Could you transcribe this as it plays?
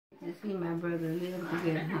to see my brother live to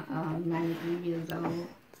get 93 years old.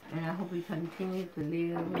 And I hope he continues to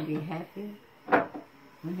live and be happy.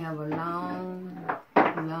 And have a long,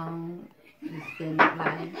 long, extended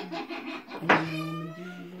life. In the name of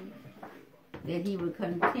Jesus. That he will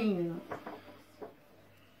continue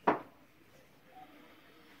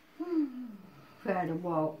try to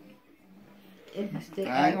walk. I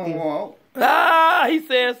ain't gonna walk. Ah, he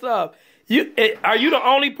said something. Are you the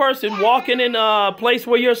only person walking in the place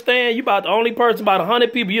where you're staying? You about the only person, about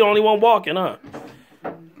 100 people, you the only one walking, huh?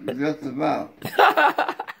 Just about.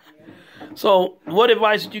 So, what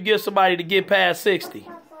advice would you give somebody to get past 60?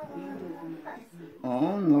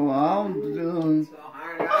 Oh, no, I'm doing...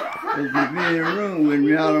 If you be in the room with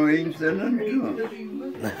me, I don't even say nothing to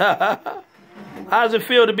him. How does it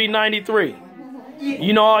feel to be 93?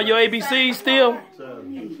 You know all your ABCs still?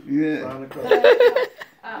 Yeah.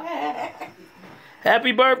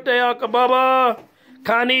 Happy birthday, Uncle Bubba.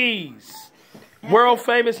 Connie's world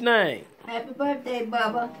famous name. Happy birthday,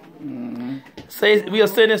 Bubba. Say we'll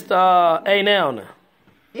send this to A now.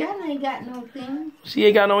 Y'all ain't got no thing. She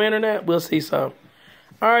ain't got no internet? We'll see some.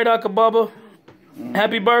 All right, Uncle Bubba.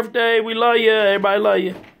 Happy birthday. We love you. Everybody love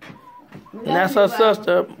you. And that's her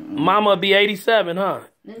sister. Mama be 87, huh?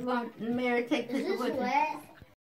 This one, Mary, take this with you.